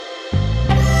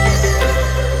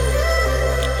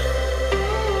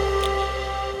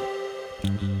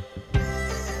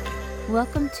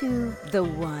Welcome to The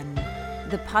One,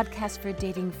 the podcast for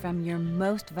dating from your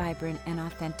most vibrant and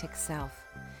authentic self.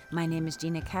 My name is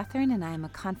Gina Catherine, and I am a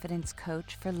confidence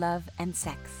coach for love and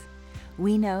sex.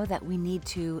 We know that we need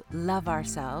to love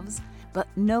ourselves, but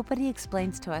nobody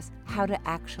explains to us how to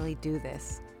actually do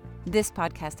this. This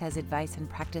podcast has advice and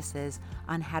practices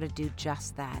on how to do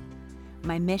just that.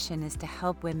 My mission is to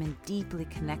help women deeply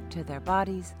connect to their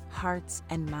bodies, hearts,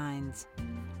 and minds.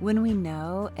 When we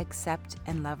know, accept,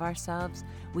 and love ourselves,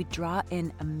 we draw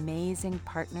in amazing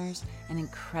partners and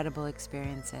incredible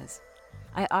experiences.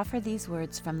 I offer these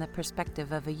words from the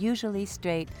perspective of a usually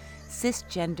straight,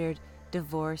 cisgendered,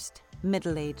 divorced,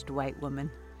 middle-aged white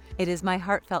woman. It is my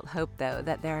heartfelt hope, though,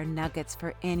 that there are nuggets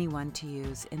for anyone to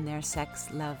use in their sex,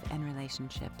 love, and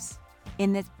relationships.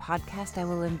 In this podcast, I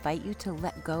will invite you to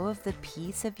let go of the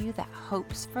piece of you that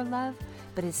hopes for love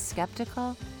but is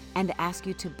skeptical, and ask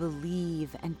you to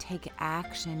believe and take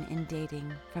action in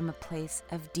dating from a place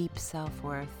of deep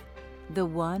self-worth. The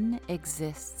one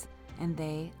exists, and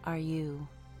they are you.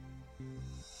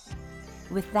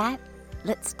 With that,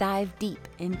 let's dive deep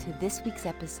into this week's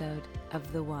episode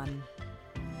of The One.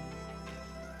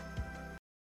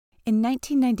 In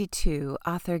 1992,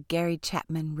 author Gary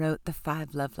Chapman wrote The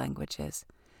 5 Love Languages.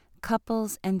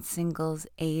 Couples and singles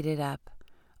ate it up.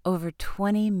 Over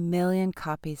 20 million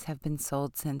copies have been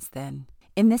sold since then.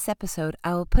 In this episode,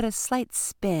 I will put a slight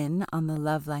spin on the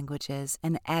love languages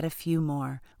and add a few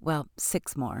more,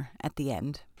 6 more at the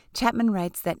end. Chapman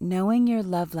writes that knowing your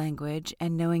love language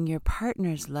and knowing your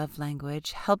partner's love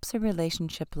language helps a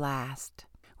relationship last.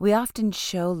 We often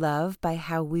show love by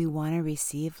how we want to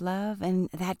receive love, and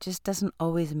that just doesn't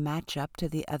always match up to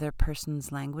the other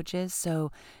person's languages.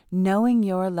 So knowing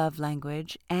your love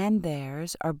language and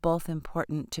theirs are both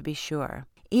important, to be sure.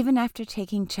 Even after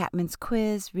taking Chapman's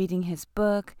quiz, reading his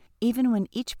book, even when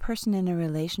each person in a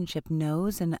relationship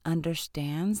knows and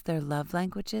understands their love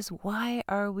languages, why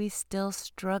are we still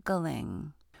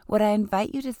struggling? What I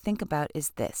invite you to think about is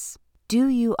this. Do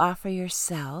you offer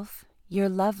yourself your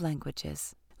love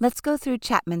languages? Let's go through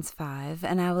Chapman's 5,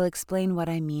 and I will explain what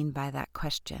I mean by that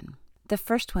question. The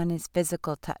first one is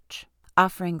physical touch,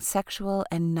 offering sexual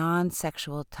and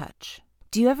non-sexual touch.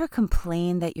 Do you ever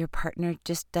complain that your partner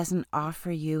just doesn't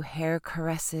offer you hair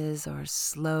caresses or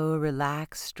slow,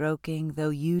 relaxed stroking,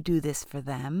 though you do this for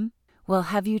them? Well,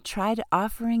 have you tried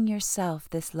offering yourself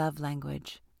this love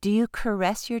language? Do you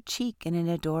caress your cheek in an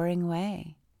adoring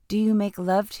way? Do you make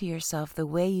love to yourself the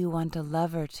way you want a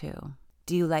lover to?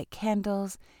 Do you light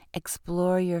candles,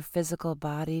 explore your physical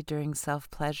body during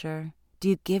self-pleasure? Do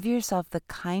you give yourself the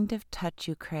kind of touch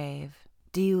you crave?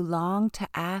 Do you long to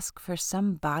ask for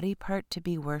some body part to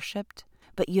be worshipped,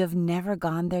 but you have never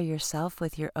gone there yourself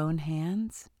with your own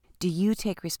hands? Do you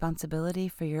take responsibility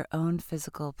for your own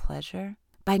physical pleasure?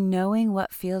 By knowing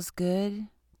what feels good,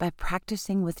 by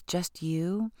practicing with just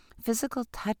you, physical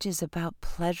touch is about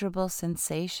pleasurable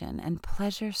sensation, and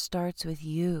pleasure starts with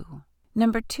you.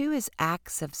 Number 2 is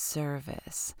acts of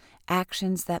service,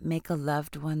 actions that make a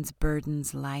loved one's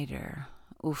burdens lighter.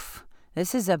 Oof,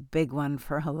 this is a big one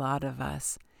for a lot of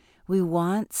us. We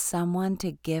want someone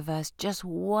to give us just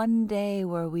one day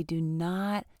where we do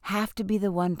not have to be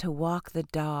the one to walk the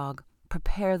dog,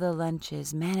 prepare the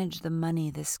lunches, manage the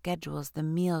money, the schedules, the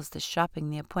meals, the shopping,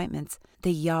 the appointments,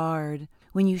 the yard.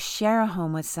 When you share a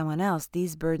home with someone else,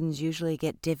 these burdens usually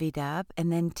get divvied up,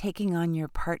 and then taking on your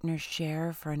partner's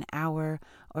share for an hour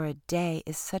or a day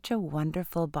is such a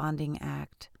wonderful bonding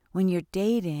act. When you're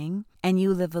dating and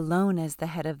you live alone as the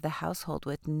head of the household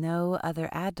with no other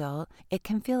adult, it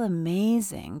can feel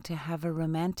amazing to have a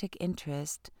romantic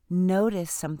interest,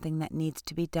 notice something that needs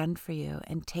to be done for you,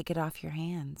 and take it off your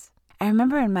hands. I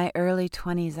remember in my early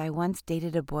 20s, I once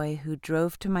dated a boy who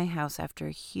drove to my house after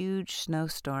a huge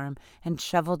snowstorm and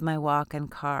shoveled my walk and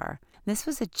car. This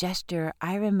was a gesture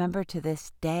I remember to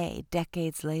this day,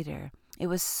 decades later. It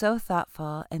was so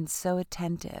thoughtful and so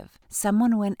attentive.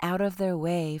 Someone went out of their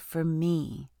way for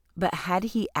me. But had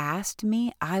he asked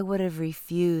me, I would have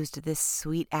refused this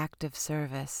sweet act of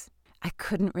service. I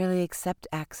couldn't really accept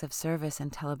acts of service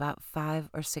until about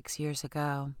 5 or 6 years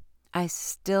ago. I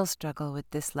still struggle with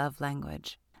this love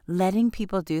language. Letting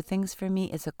people do things for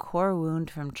me is a core wound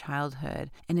from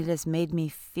childhood, and it has made me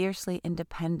fiercely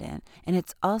independent, and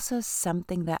it's also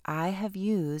something that I have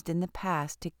used in the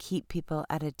past to keep people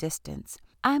at a distance.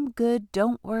 I'm good,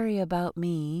 don't worry about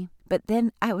me. But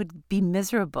then I would be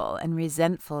miserable and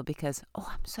resentful because,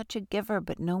 I'm such a giver,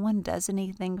 but no one does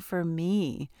anything for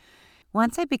me.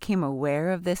 Once I became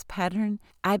aware of this pattern,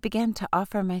 I began to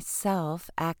offer myself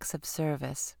acts of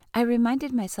service. I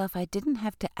reminded myself I didn't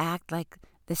have to act like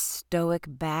this stoic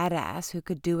badass who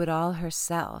could do it all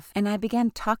herself. And I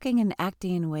began talking and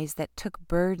acting in ways that took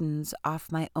burdens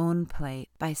off my own plate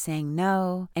by saying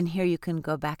no. And here you can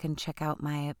go back and check out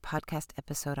my podcast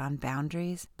episode on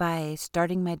boundaries, by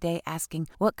starting my day asking,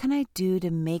 what can I do to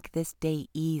make this day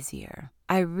easier?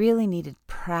 I really needed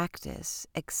practice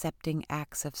accepting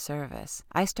acts of service.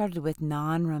 I started with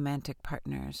non-romantic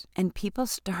partners, and people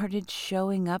started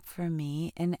showing up for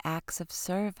me in acts of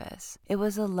service. It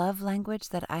was a love language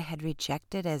that I had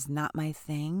rejected as not my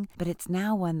thing, but it's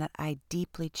now one that I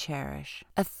deeply cherish.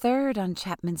 A third on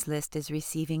Chapman's list is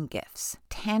receiving gifts,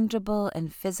 tangible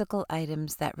and physical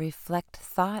items that reflect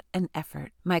thought and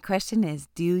effort. My question is,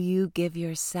 do you give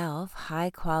yourself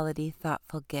high-quality,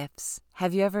 thoughtful gifts?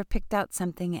 Have you ever picked out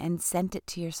something and sent it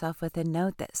to yourself with a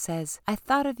note that says, I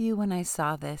thought of you when I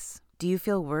saw this? Do you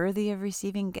feel worthy of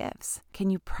receiving gifts? Can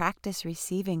you practice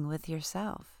receiving with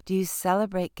yourself? Do you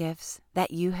celebrate gifts that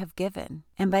you have given?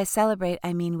 And by celebrate,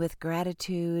 I mean with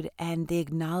gratitude and the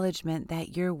acknowledgement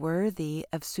that you're worthy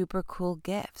of super cool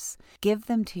gifts. Give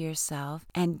them to yourself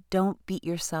and don't beat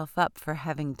yourself up for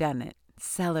having done it.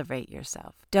 Celebrate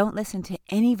yourself. Don't listen to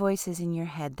any voices in your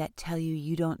head that tell you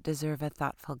you don't deserve a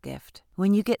thoughtful gift.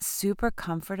 When you get super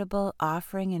comfortable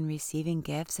offering and receiving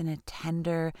gifts in a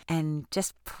tender and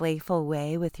just playful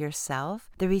way with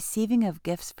yourself, the receiving of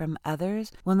gifts from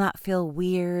others will not feel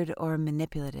weird or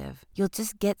manipulative. You'll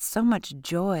just get so much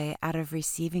joy out of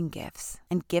receiving gifts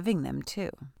and giving them too.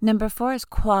 Number 4 is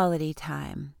quality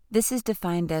time. This is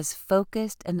defined as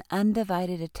focused and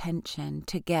undivided attention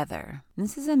together.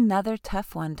 This is another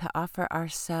tough one to offer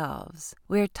ourselves.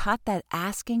 We're taught that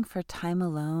asking for time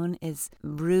alone is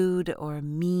rude or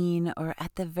mean, or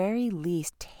at the very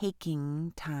least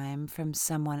taking time from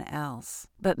someone else.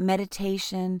 But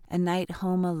meditation, a night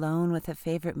home alone with a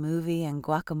favorite movie and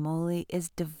guacamole is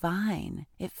divine.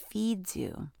 It feeds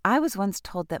you. I was once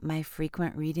told that my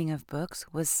frequent reading of books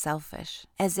was selfish,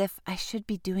 as if I should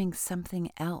be doing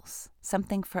something else.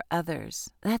 Something for others.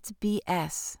 That's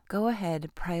BS. Go ahead,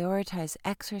 prioritize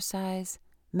exercise,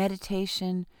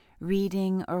 meditation,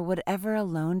 reading, or whatever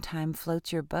alone time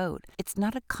floats your boat. It's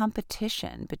not a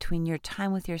competition between your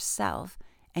time with yourself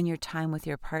and your time with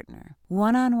your partner.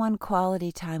 One-on-one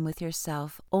quality time with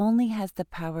yourself only has the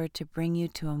power to bring you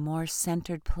to a more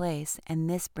centered place, and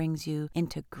this brings you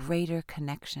into greater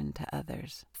connection to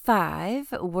others.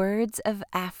 5, words of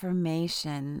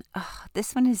affirmation. Oh,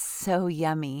 this one is so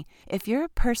yummy. If you're a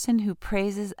person who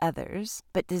praises others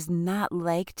but does not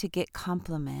like to get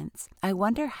compliments, I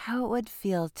wonder how it would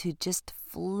feel to just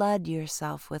flood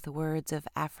yourself with words of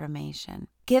affirmation.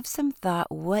 Give some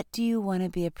thought. What do you want to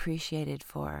be appreciated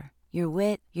for? Your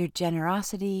wit, your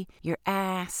generosity, your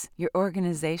ass, your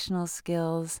organizational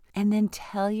skills, and then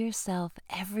tell yourself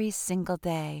every single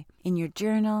day in your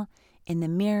journal, in the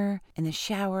mirror, in the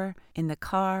shower, in the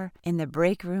car, in the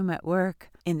break room at work,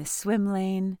 in the swim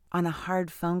lane, on a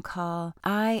hard phone call,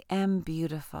 I am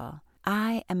beautiful.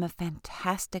 I am a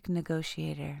fantastic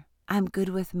negotiator. I'm good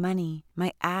with money.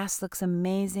 My ass looks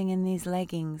amazing in these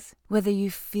leggings. Whether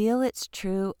you feel it's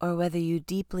true or whether you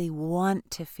deeply want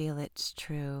to feel it's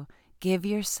true, give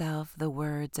yourself the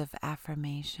words of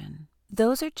affirmation.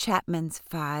 Those are Chapman's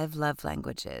 5 love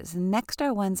languages. Next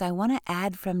are ones I want to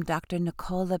add from Dr.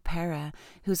 Nicole LePera,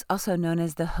 who's also known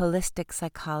as the holistic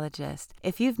psychologist.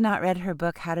 If you've not read her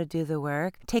book, How to Do the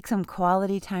Work, take some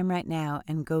quality time right now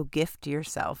and go gift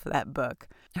yourself that book.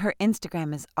 Her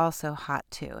Instagram is also hot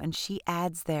too, and she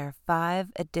adds there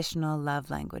 5 additional love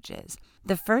languages.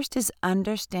 The first is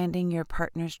understanding your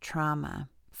partner's trauma.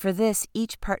 For this,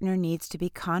 each partner needs to be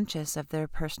conscious of their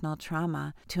personal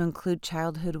trauma, to include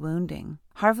childhood wounding.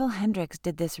 Harville Hendrix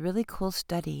did this really cool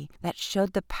study that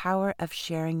showed the power of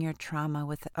sharing your trauma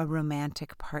with a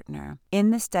romantic partner.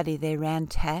 In the study, they ran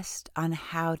tests on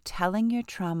how telling your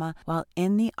trauma while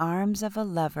in the arms of a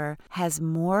lover has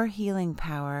more healing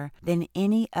power than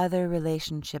any other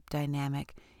relationship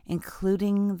dynamic,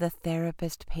 including the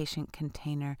therapist-patient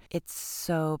container. It's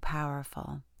so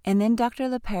powerful. And then Dr.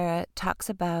 LePera talks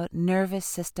about nervous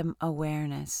system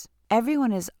awareness.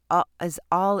 Everyone is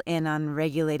all in on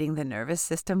regulating the nervous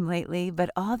system lately,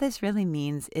 but all this really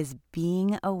means is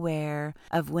being aware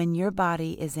of when your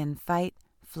body is in fight,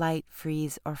 flight,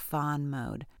 freeze, or fawn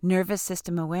mode. Nervous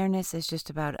system awareness is just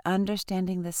about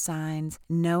understanding the signs,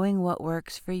 knowing what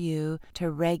works for you to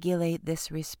regulate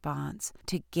this response,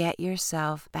 to get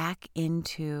yourself back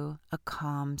into a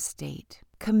calm state.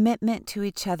 Commitment to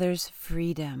each other's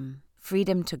freedom.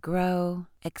 Freedom to grow,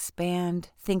 expand,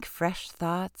 think fresh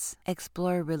thoughts,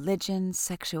 explore religion,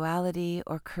 sexuality,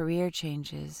 or career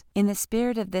changes. In the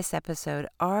spirit of this episode,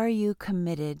 are you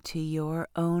committed to your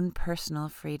own personal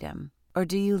freedom? Or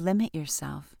do you limit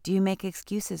yourself? Do you make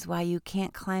excuses why you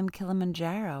can't climb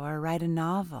Kilimanjaro or write a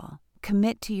novel?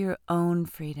 Commit to your own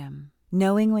freedom,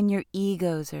 knowing when your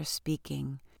egos are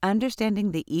speaking.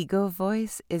 Understanding the ego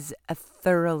voice is a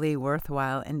thoroughly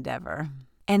worthwhile endeavor.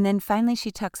 And then finally,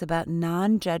 she talks about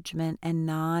non-judgment and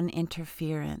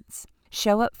non-interference.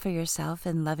 Show up for yourself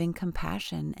in loving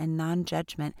compassion and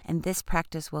non-judgment, and this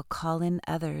practice will call in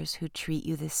others who treat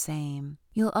you the same.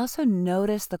 You'll also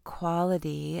notice the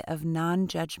quality of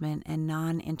non-judgment and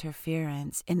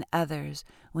non-interference in others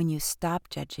when you stop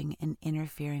judging and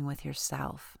interfering with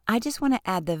yourself. I just want to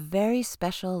add the very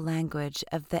special language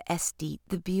of the aesthete,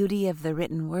 the beauty of the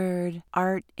written word,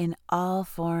 art in all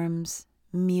forms,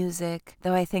 music,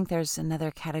 though I think there's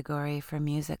another category for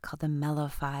music called the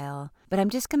mellophile, but I'm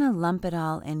just going to lump it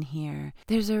all in here.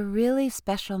 There's a really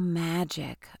special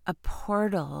magic, a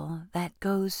portal that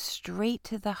goes straight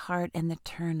to the heart and the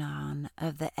turn-on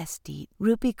of the aesthete.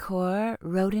 Rupi Kaur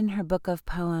wrote in her book of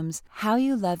poems, "How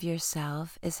you love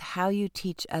yourself is how you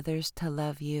teach others to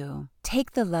love you."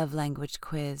 Take the love language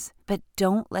quiz, but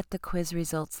don't let the quiz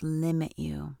results limit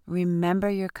you. Remember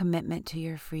your commitment to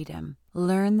your freedom.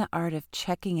 Learn the art of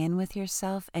checking in with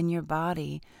yourself and your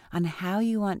body on how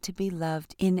you want to be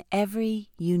loved in every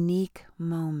unique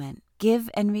moment. Give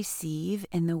and receive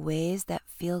in the ways that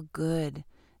feel good.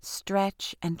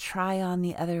 Stretch and try on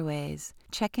the other ways.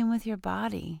 Check in with your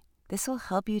body. This will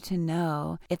help you to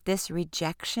know if this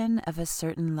rejection of a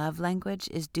certain love language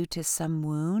is due to some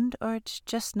wound or it's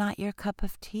just not your cup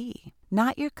of tea.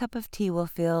 Not your cup of tea will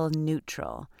feel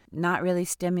neutral, not really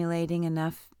stimulating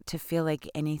enough to feel like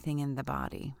anything in the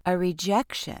body. A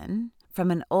rejection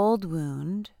from an old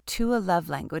wound to a love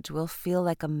language will feel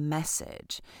like a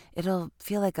message. It'll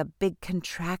feel like a big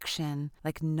contraction,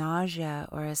 like nausea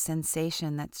or a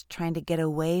sensation that's trying to get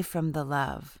away from the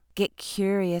love. Get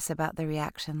curious about the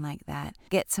reaction like that.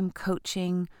 Get some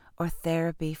coaching or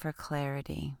therapy for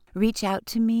clarity. Reach out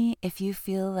to me if you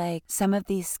feel like some of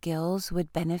these skills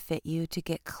would benefit you to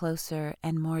get closer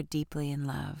and more deeply in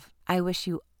love. I wish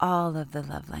you all of the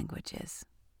love languages.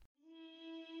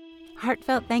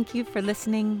 Heartfelt thank you for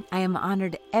listening. I am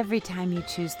honored every time you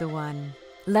choose the one.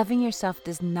 Loving yourself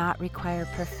does not require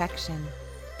perfection.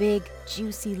 Big,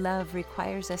 juicy love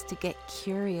requires us to get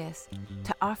curious,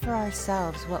 to offer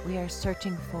ourselves what we are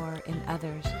searching for in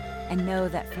others, and know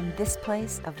that from this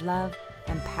place of love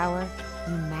and power,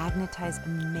 you magnetize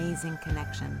amazing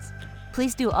connections.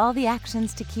 Please do all the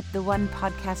actions to keep the One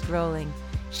podcast rolling.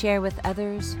 Share with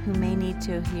others who may need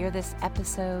to hear this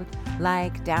episode.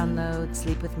 Like, download,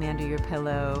 sleep with me under your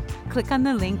pillow. Click on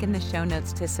the link in the show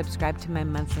notes to subscribe to my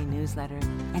monthly newsletter.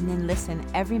 And then listen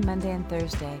every Monday and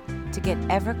Thursday to get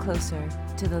ever closer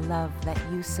to the love that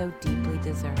you so deeply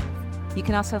deserve. You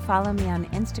can also follow me on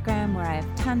Instagram, where I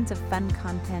have tons of fun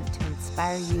content to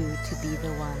inspire you to be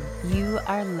the one. You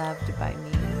are loved by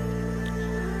me.